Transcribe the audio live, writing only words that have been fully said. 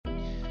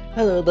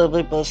Hello,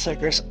 lovely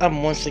bloodsuckers.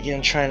 I'm once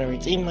again trying to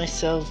redeem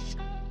myself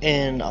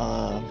and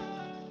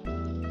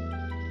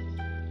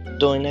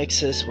doing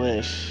Nexus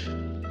with.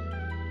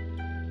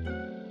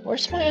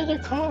 Where's my other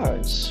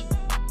cards?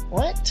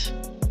 What?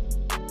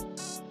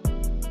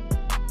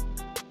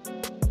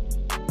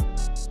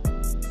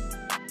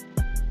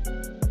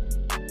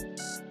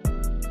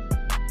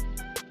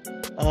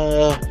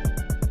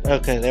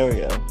 Okay, there we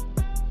go.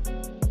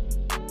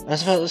 I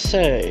was about to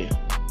say.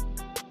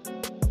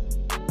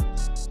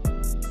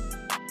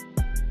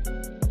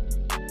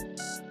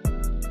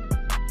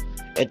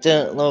 It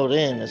didn't load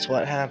in, is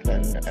what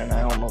happened, and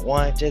I don't know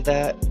why I did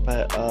that,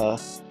 but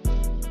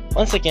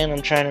once again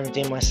I'm trying to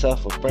redeem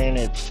myself with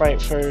branded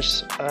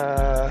Frightfurs.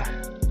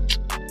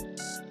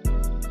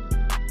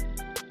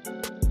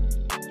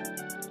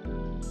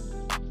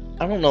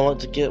 I don't know what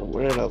to get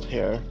rid of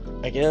here.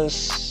 I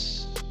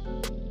guess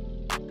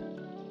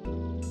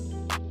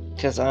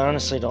because I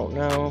honestly don't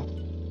know.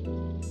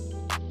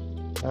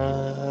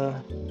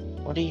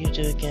 What do you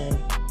do again?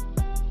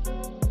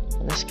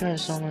 This card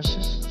is almost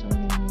just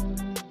one.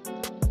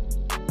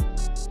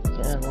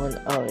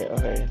 Oh yeah,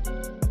 okay.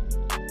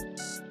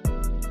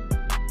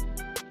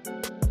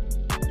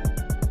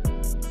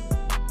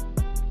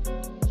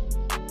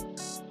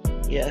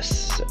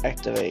 Yes,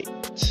 activate.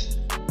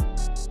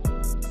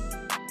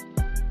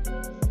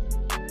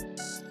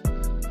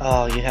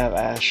 Oh, you have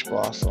Ash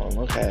Blossom.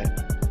 Okay.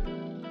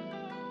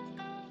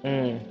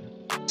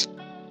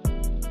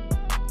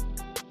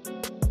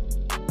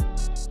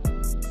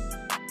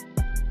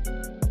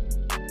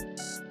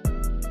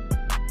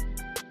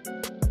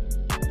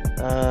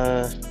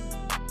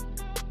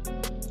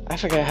 I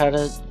forgot how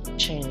to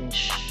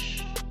change.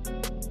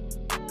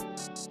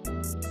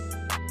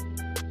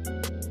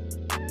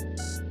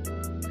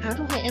 How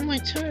do I end my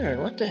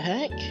turn? What the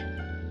heck?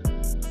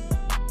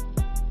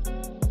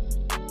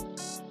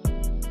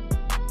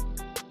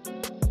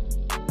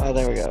 Oh,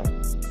 there we go.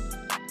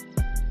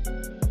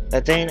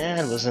 That dang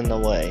ad was in the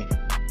way.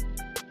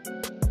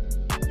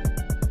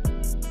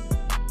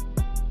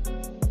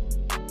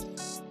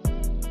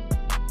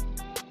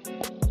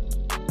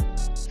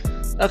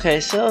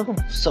 Okay, so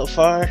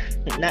far,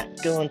 not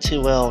going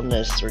too well in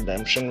this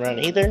redemption run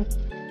either.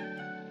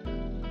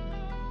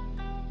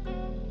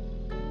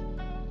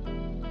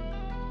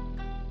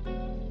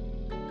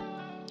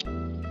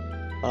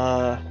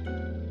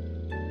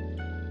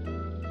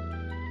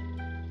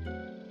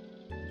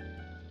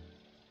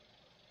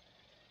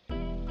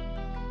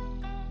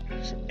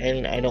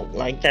 And I don't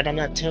like that I'm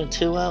not doing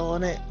too well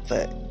on it,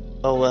 but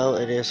oh well,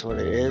 it is what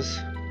it is.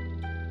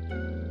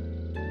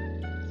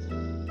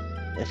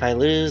 If I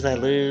lose, I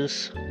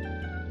lose.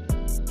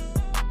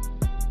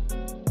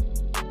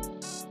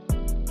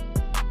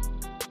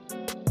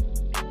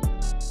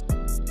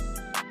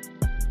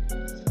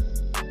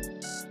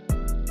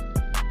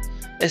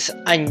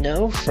 I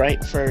know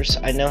Frightfurs,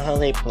 I know how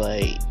they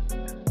play.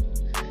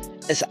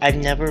 I've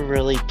never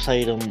really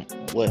played them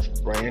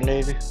with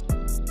branded.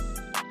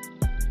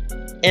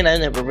 And I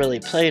never really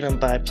played them,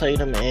 but I played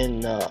them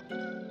in the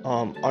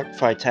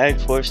Arc Tag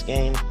Force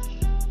game.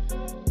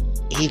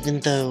 Even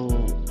though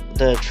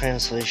the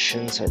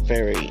translations are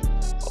very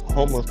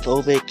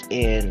homophobic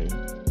and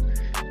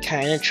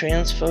kind of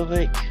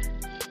transphobic,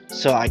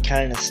 so I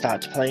kind of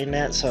stopped playing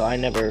that, so I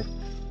never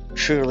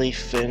truly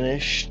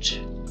finished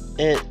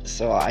it.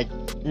 So I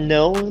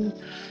know them,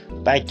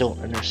 but I don't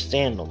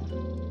understand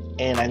them.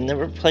 And I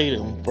never played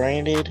them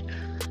branded.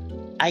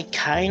 I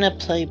kind of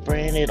play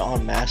branded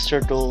on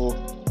Master Duel,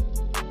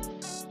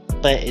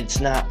 but it's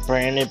not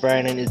branded,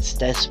 it's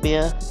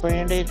Despia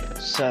branded.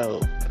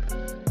 So,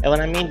 and what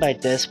I mean by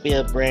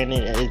Despia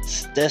branded,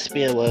 it's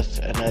Despia with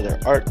another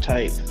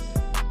archetype.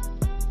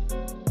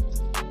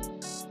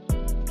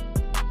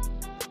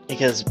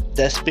 Because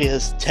Despia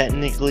is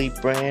technically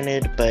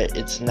branded, but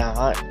it's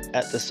not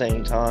at the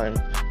same time.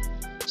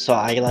 So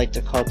I like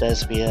to call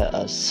Despia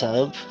a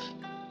sub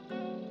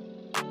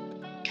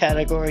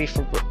category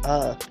for,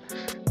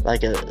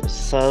 like a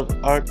sub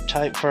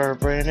archetype for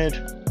branded.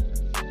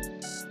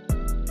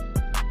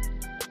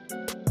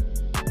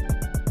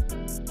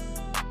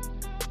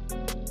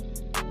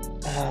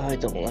 I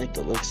don't like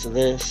the looks of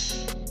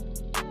this.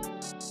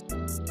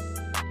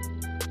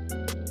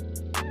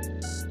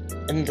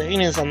 And the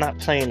thing is, I'm not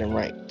playing in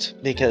ranked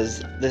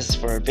because this is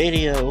for a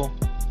video.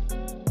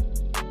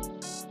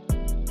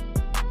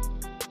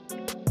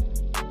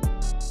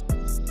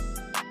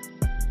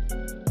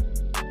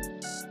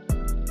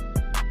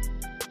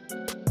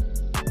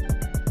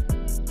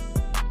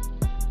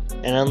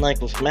 And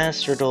unlike with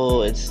Master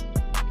Duel, it's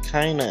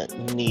kinda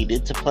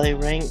needed to play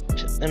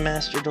ranked in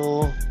Master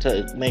Duel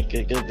to make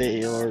a good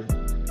video, or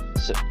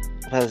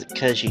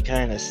because you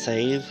kinda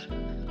save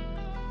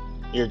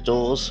your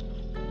duels,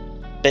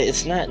 but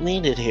it's not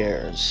needed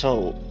here.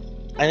 So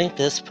I think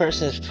this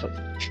person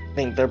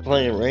think they're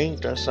playing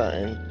ranked or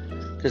something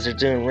because they're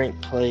doing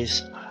ranked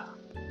plays.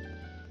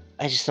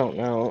 I just don't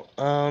know.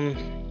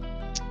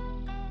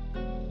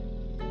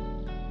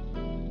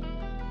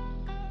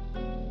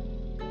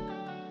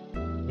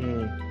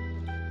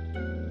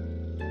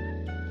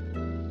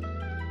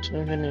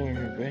 Toy vendor in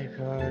your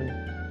graveyard.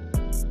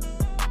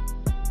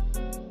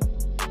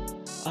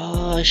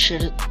 Oh, I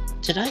should.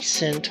 Did I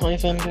send toy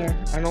vendor?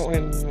 I don't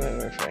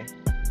remember if I.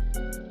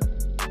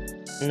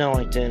 No,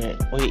 I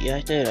didn't. Wait, yeah,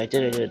 I did. I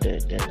did.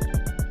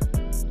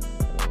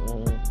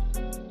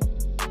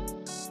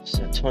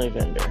 Send toy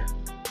vendor.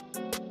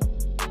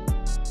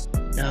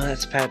 No,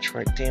 that's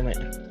patchwork. Damn it.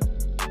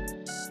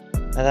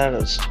 I thought it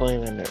was toy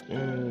vendor.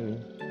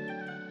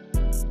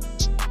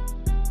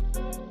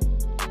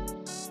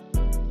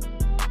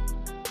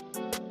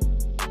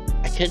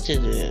 I could do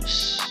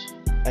this.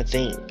 I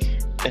think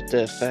at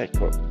the effect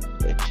where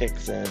it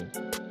kicks in.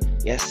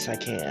 Yes, I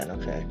can.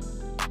 Okay.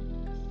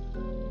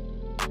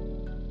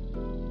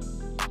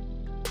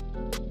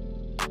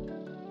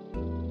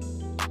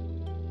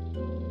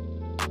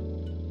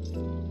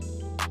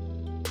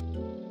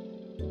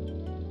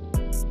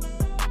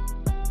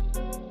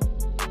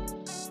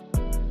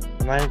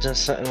 I might have done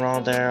something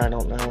wrong there. I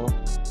don't know.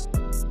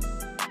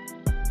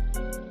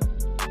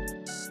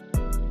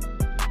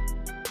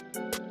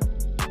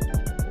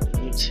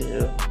 You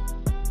too.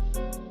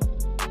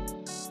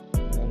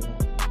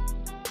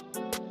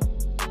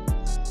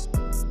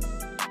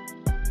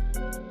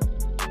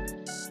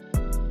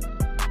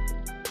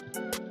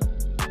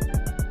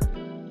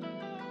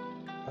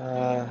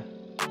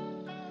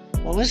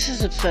 What was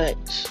his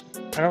effect?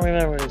 I don't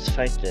remember what his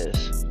effect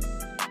is.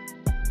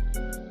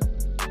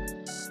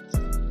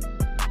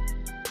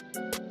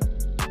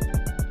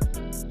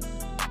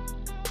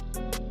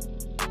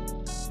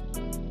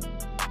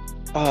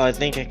 Oh, I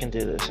think I can do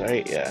this,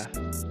 right? Yeah.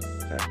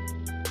 Okay.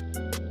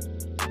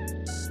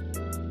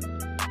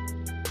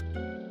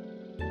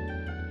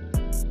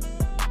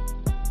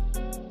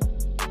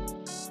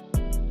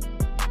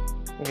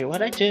 Okay,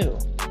 what'd I do?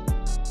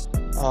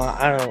 Oh,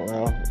 I don't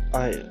know.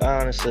 I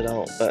honestly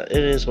don't, but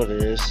it is what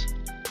it is.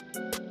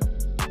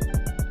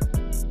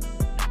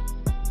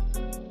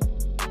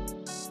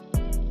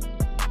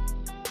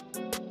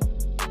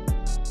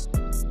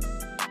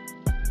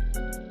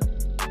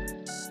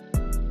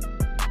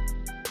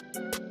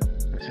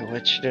 Okay,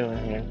 what you doing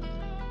here?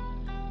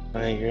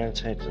 Oh, you're gonna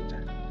type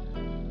something.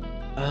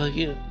 Oh,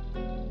 you...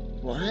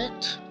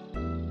 What?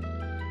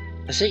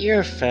 Is it your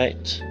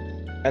effect?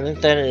 I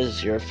think that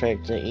is your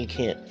effect that you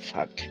can't...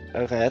 Fuck.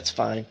 Okay, that's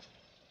fine.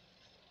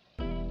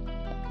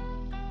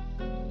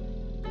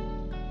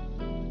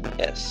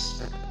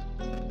 Yes.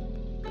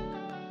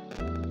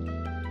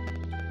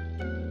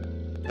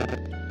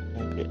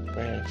 Get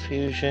brand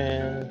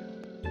fusion.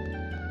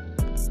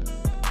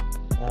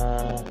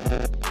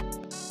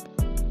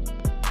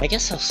 I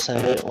guess I'll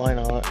set it, why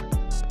not?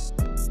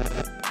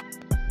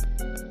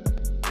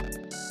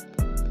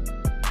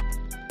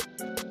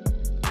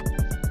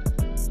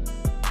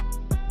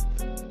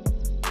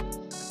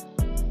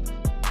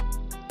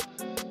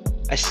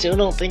 I still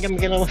don't think I'm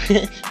gonna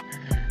win,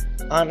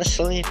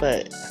 honestly,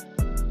 but...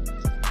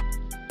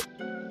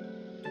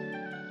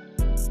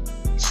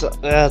 So,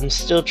 I'm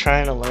still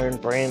trying to learn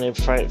branded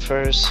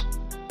Frightfurs.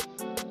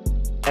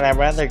 And I'd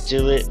rather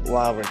do it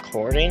while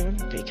recording,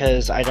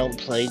 because I don't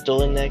play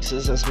Dueling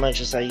Nexus as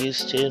much as I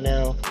used to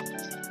now.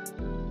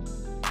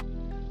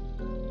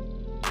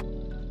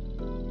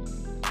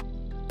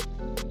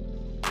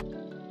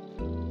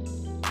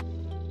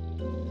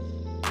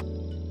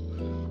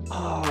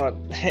 Oh,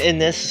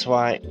 and this is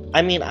why.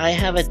 I mean, I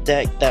have a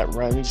deck that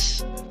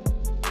runs,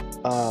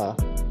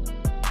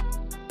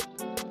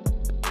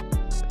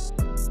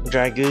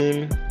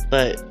 Dragoon,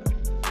 but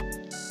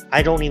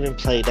I don't even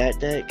play that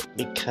deck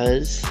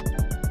because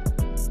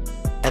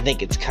I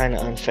think it's kind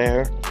of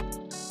unfair.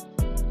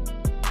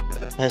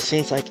 It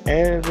seems like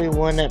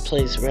everyone that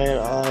plays Red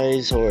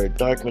Eyes or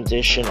Dark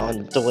Magician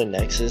on Dueling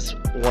Nexus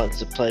wants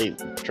to play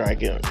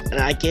Dragoon, and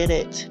I get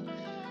it,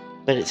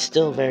 but it's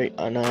still a very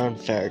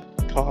unfair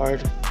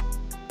card,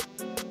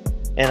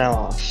 and I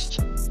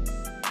lost.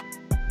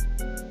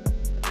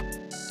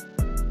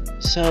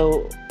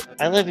 So,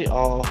 I love you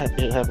all. Hope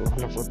you have a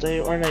wonderful day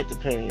or night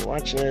depending on you're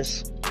watching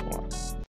this.